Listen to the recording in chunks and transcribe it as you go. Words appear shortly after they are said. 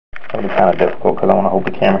It'll be kind of difficult because I want to hold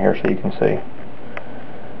the camera here so you can see.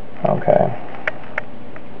 Okay.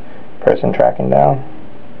 Pressing tracking down.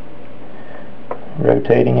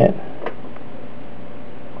 Rotating it.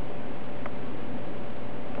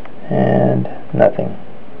 And nothing.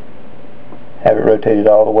 Have it rotated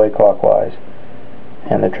all the way clockwise.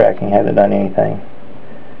 And the tracking hasn't done anything.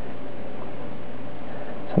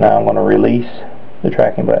 So now I'm going to release the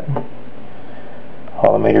tracking button.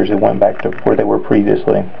 All the meters have went back to where they were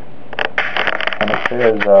previously. And it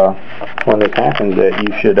says when this happens that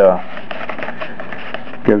you should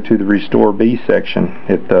go to the Restore B section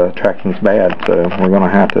if the tracking's bad. So we're going to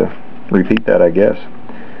have to repeat that, I guess.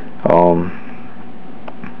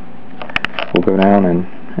 We'll go down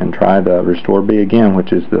and try the Restore B again,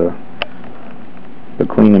 which is the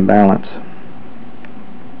clean and balance.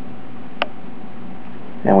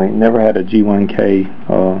 And we never had a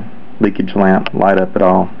G1K leakage lamp light up at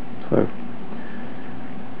all. So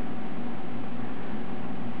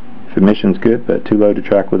if emission's good but too low to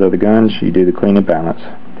track with other guns, you do the clean and balance.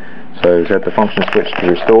 So set the function switch to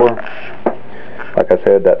restore. Like I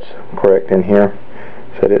said, that's correct in here.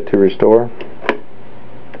 Set it to restore.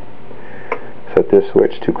 Set this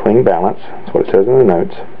switch to clean balance. That's what it says in the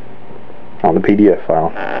notes on the PDF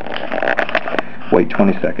file. Wait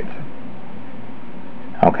 20 seconds.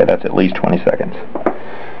 Okay, that's at least 20 seconds.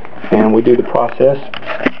 And we do the process,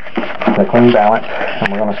 the clean balance,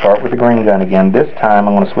 and we're going to start with the green gun again. This time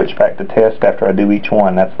I'm going to switch back to test after I do each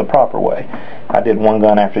one. That's the proper way. I did one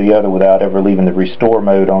gun after the other without ever leaving the restore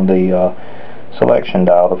mode on the selection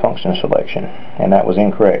dial, the function selection, and that was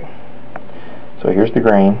incorrect. So here's the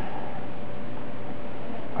green.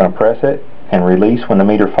 I'm going to press it and release when the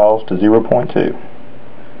meter falls to 0.2.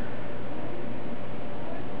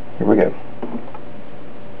 Here we go.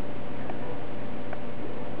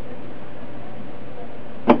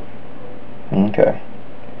 Okay.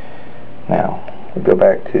 Now we go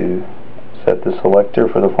back to set the selector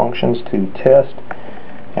for the functions to test,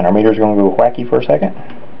 and our meter's going to go wacky for a second.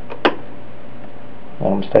 Let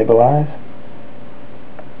them stabilize.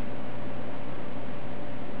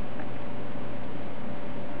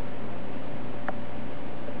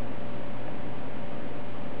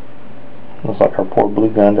 Looks like our poor blue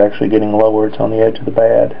gun's actually getting lower. It's on the edge of the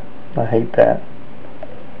bad. I hate that.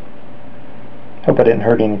 Hope I didn't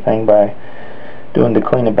hurt anything by doing the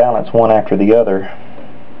clean and balance one after the other.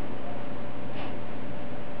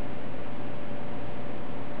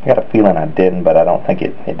 I got a feeling I didn't, but I don't think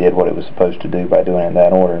it did what it was supposed to do by doing it in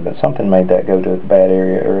that order. But something made that go to the bad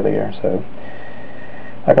area earlier. So,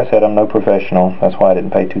 like I said, I'm no professional. That's why I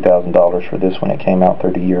didn't pay $2,000 for this when it came out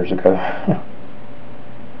 30 years ago.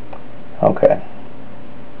 Okay.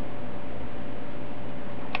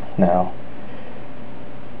 Now,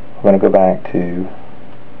 we're going to go back to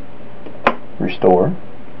restore,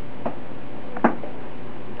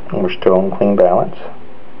 and we're still on clean balance.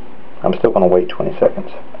 I'm still going to wait 20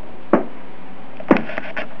 seconds.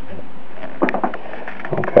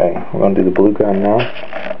 Okay, we're going to do the blue gun now.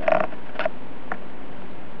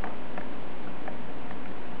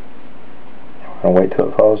 We're going to wait till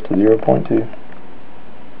it falls to 0.2.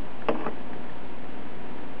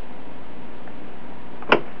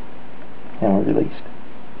 And we're released.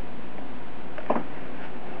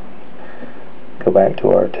 Go back to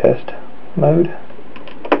our test mode.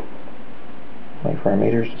 Wait for our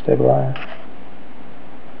meters to stabilize.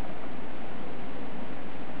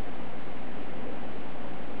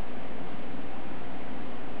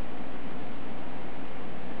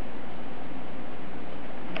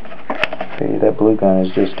 See, that blue gun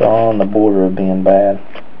is just on the border of being bad.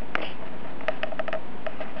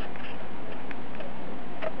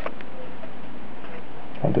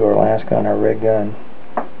 We'll do our last gun, our red gun.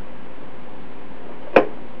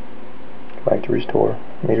 Back to restore.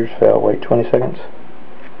 Meters fell. Wait 20 seconds.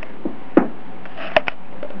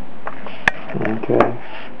 Okay.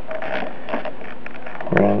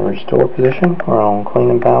 We're in the restore position. We're on clean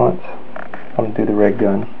and balance. I'm going to do the red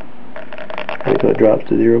gun. Wait till it drops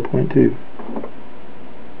to 0.2.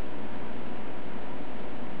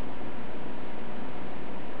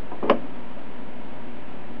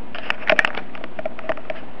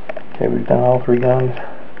 Okay, we've done all three guns.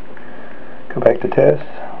 Go back to test.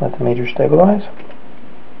 Let the meter stabilize.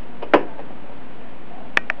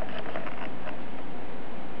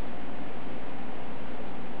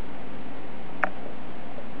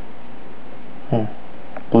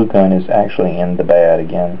 Blue gun is actually in the bad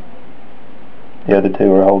again. The other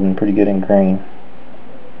two are holding pretty good in green.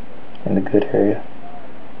 In the good area.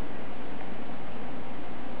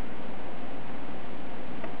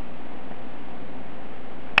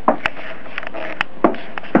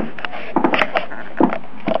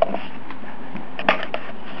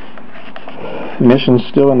 Emission's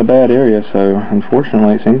still in the bad area, so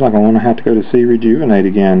unfortunately it seems like I'm going to have to go to see Rejuvenate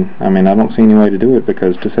again. I mean, I don't see any way to do it,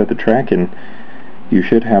 because to set the tracking, you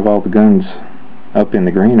should have all the guns up in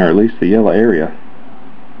the green, or at least the yellow area.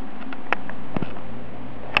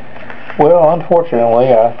 Well,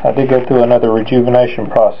 unfortunately, I did go through another rejuvenation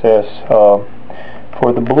process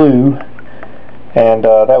for the blue, and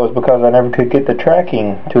that was because I never could get the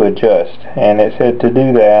tracking to adjust, and it said to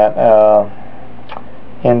do that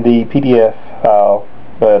in the PDF file,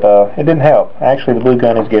 but it didn't help. Actually, the blue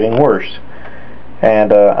gun is getting worse,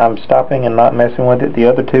 and I'm stopping and not messing with it. The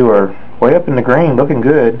other two are way up in the green, looking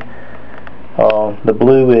good. The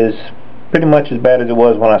blue is pretty much as bad as it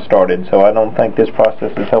was when I started, so I don't think this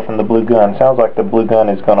process is helping the blue gun. Sounds like the blue gun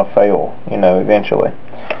is going to fail, you know, eventually.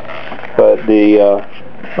 But the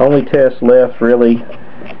only test left really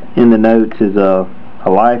in the notes is a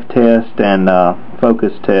life test and a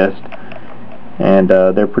focus test, and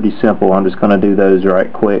they're pretty simple. I'm just going to do those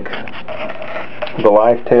right quick. The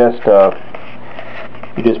life test,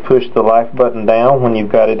 you just push the life button down when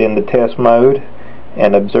you've got it in the test mode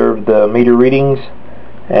and observe the meter readings,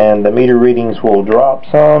 and the meter readings will drop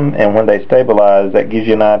some, and when they stabilize, that gives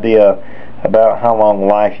you an idea about how long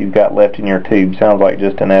life you've got left in your tube. Sounds like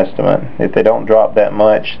just an estimate. If they don't drop that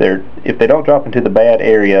much, if they don't drop into the bad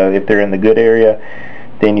area, if they're in the good area,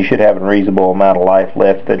 then you should have a reasonable amount of life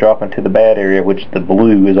left. If they drop into the bad area, which the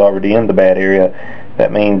blue is already in the bad area,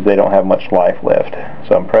 that means they don't have much life left.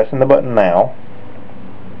 So I'm pressing the button now.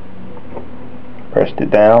 Pressed it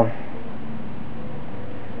down.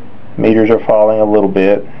 Meters are falling a little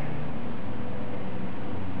bit.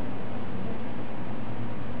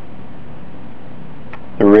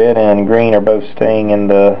 The red and green are both staying in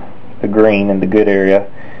the green, in the good area,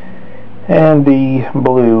 and the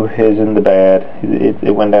blue is in the bad.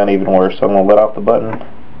 It went down even worse, so I'm going to let off the button.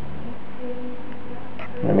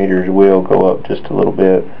 The meters will go up just a little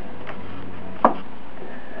bit.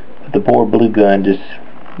 But the poor blue gun just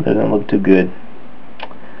doesn't look too good.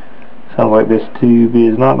 Sounds like this tube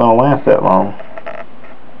is not going to last that long.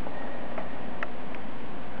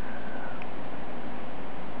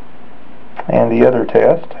 And the other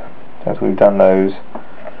test, since we've done those,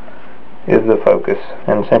 is the focus.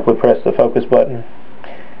 And simply press the focus button,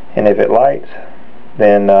 and if it lights,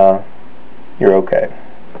 then you're okay.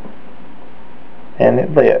 And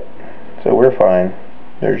it lit, so we're fine.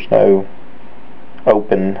 There's no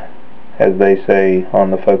open, as they say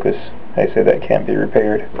on the focus. They say that can't be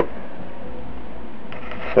repaired.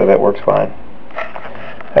 So that works fine.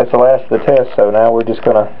 That's the last of the test, so now we're just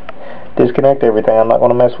going to disconnect everything. I'm not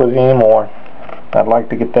going to mess with it anymore. I'd like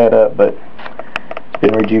to get that up, but it's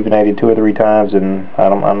been rejuvenated 2 or 3 times, and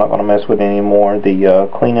I'm not going to mess with it anymore. The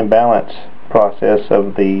clean and balance process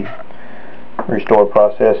of the restore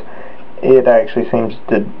process, it actually seems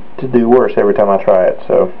to do worse every time I try it.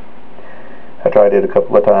 So I tried it a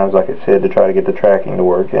couple of times, like I said, to try to get the tracking to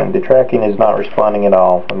work, and the tracking is not responding at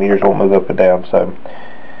all. The meters won't move up and down, so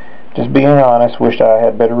just being honest, wished I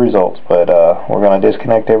had better results, but we're going to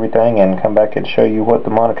disconnect everything and come back and show you what the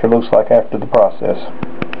monitor looks like after the process.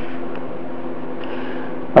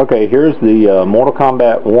 Okay, here's the Mortal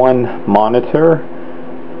Kombat 1 monitor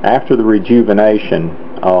after the rejuvenation.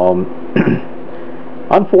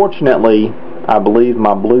 Unfortunately, I believe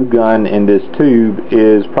my blue gun in this tube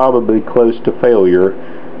is probably close to failure.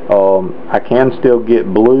 I can still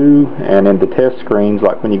get blue, and in the test screens,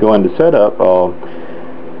 like when you go into setup,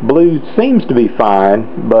 blue seems to be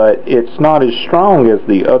fine, but it's not as strong as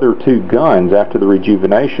the other 2 guns after the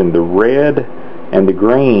rejuvenation. The red and the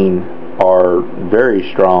green are very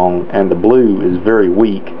strong, and the blue is very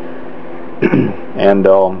weak. And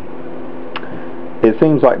it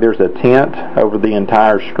seems like there's a tint over the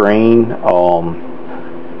entire screen.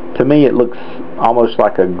 To me it looks almost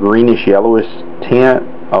like a greenish yellowish tint.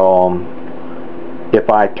 If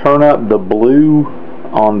I turn up the blue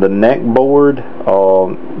on the neck board,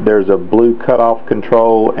 there's a blue cutoff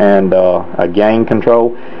control and a gain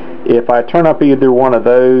control. If I turn up either one of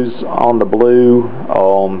those on the blue,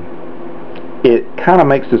 it kind of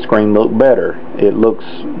makes the screen look better. It looks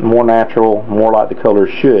more natural, more like the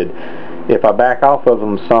colors should. If I back off of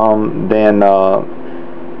them some, then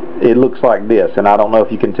it looks like this, and I don't know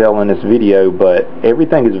if you can tell in this video, but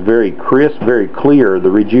everything is very crisp, very clear.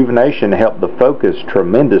 The rejuvenation helped the focus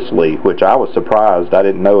tremendously, which I was surprised. I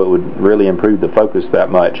didn't know it would really improve the focus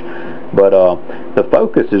that much, but the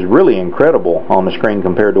focus is really incredible on the screen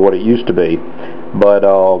compared to what it used to be. But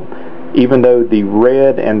even though the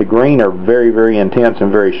red and the green are very, very intense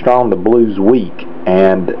and very strong, the blue's weak,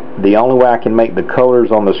 and the only way I can make the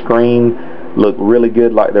colors on the screen look really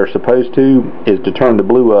good like they're supposed to is to turn the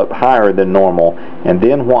blue up higher than normal. And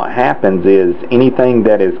then what happens is anything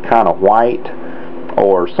that is kind of white,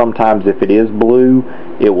 or sometimes if it is blue,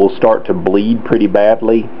 it will start to bleed pretty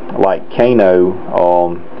badly. Like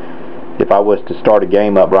Kano, if I was to start a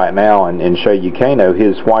game up right now and show you Kano,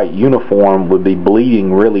 his white uniform would be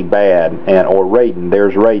bleeding really bad. Or Raiden,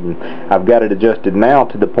 there's Raiden. I've got it adjusted now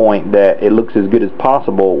to the point that it looks as good as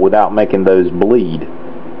possible without making those bleed.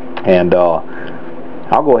 And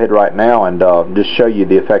I'll go ahead right now and just show you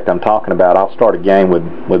the effect I'm talking about. I'll start a game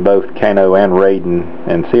with both Kano and Raiden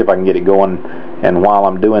and see if I can get it going. And while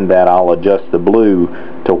I'm doing that, I'll adjust the blue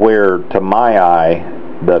to where, to my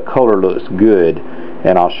eye, the color looks good,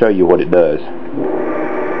 and I'll show you what it does.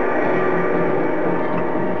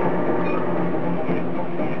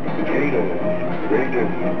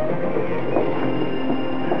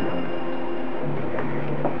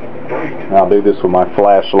 I'll do this with my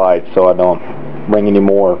flashlight so I don't bring any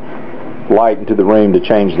more light into the room to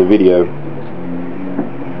change the video.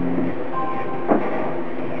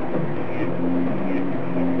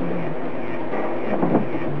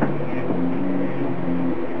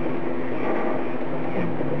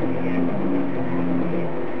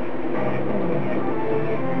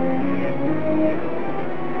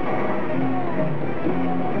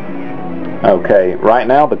 Okay, right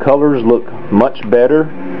now the colors look much better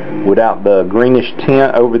without the greenish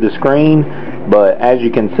tint over the screen, but as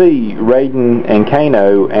you can see, Raiden and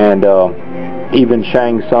Kano and even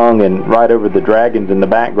Shang Tsung and right over the dragons in the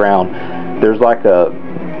background, there's like a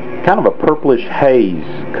kind of a purplish haze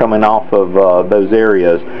coming off of those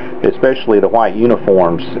areas, especially the white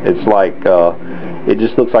uniforms. It's like it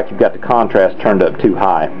just looks like you've got the contrast turned up too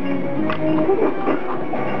high.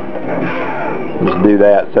 Just do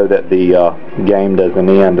that so that the game doesn't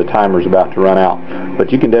end. The timer's about to run out.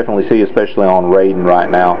 But you can definitely see, especially on Raiden right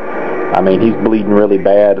now, I mean, he's bleeding really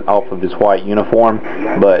bad off of his white uniform.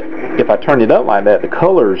 But if I turn it up like that, the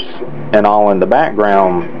colors and all in the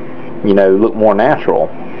background, you know, look more natural.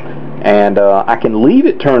 And I can leave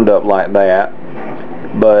it turned up like that,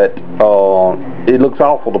 but it looks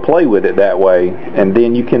awful to play with it that way. And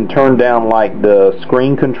then you can turn down like the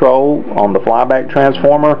screen control on the flyback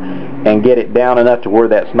transformer and get it down enough to where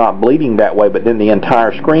that's not bleeding that way, but then the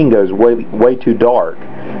entire screen goes way too dark.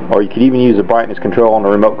 Or you could even use the brightness control on the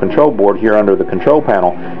remote control board here under the control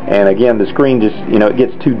panel, and again the screen just, you know, it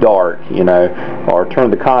gets too dark, you know, or turn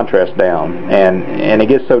the contrast down, and it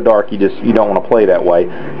gets so dark you don't want to play that way.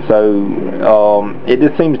 So it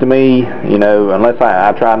just seems to me, you know, unless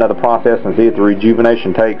I try another process and see if the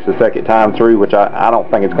rejuvenation takes a second time through, which I don't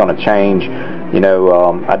think it's going to change. You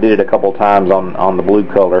know, I did it a couple times on the blue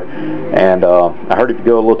color, and I heard if you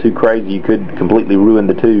go a little too crazy you could completely ruin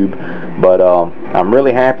the tube. But I'm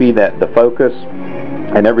really happy that the focus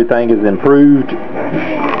and everything is improved,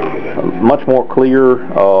 much more clear.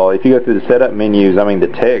 If you go through the setup menus, I mean, the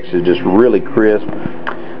text is just really crisp.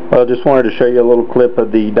 Well, just wanted to show you a little clip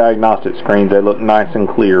of the diagnostic screens. They look nice and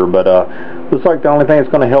clear, but looks like the only thing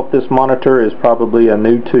that's going to help this monitor is probably a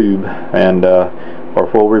new tube and or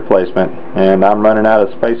full replacement. And I'm running out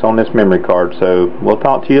of space on this memory card, so we'll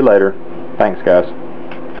talk to you later. Thanks, guys.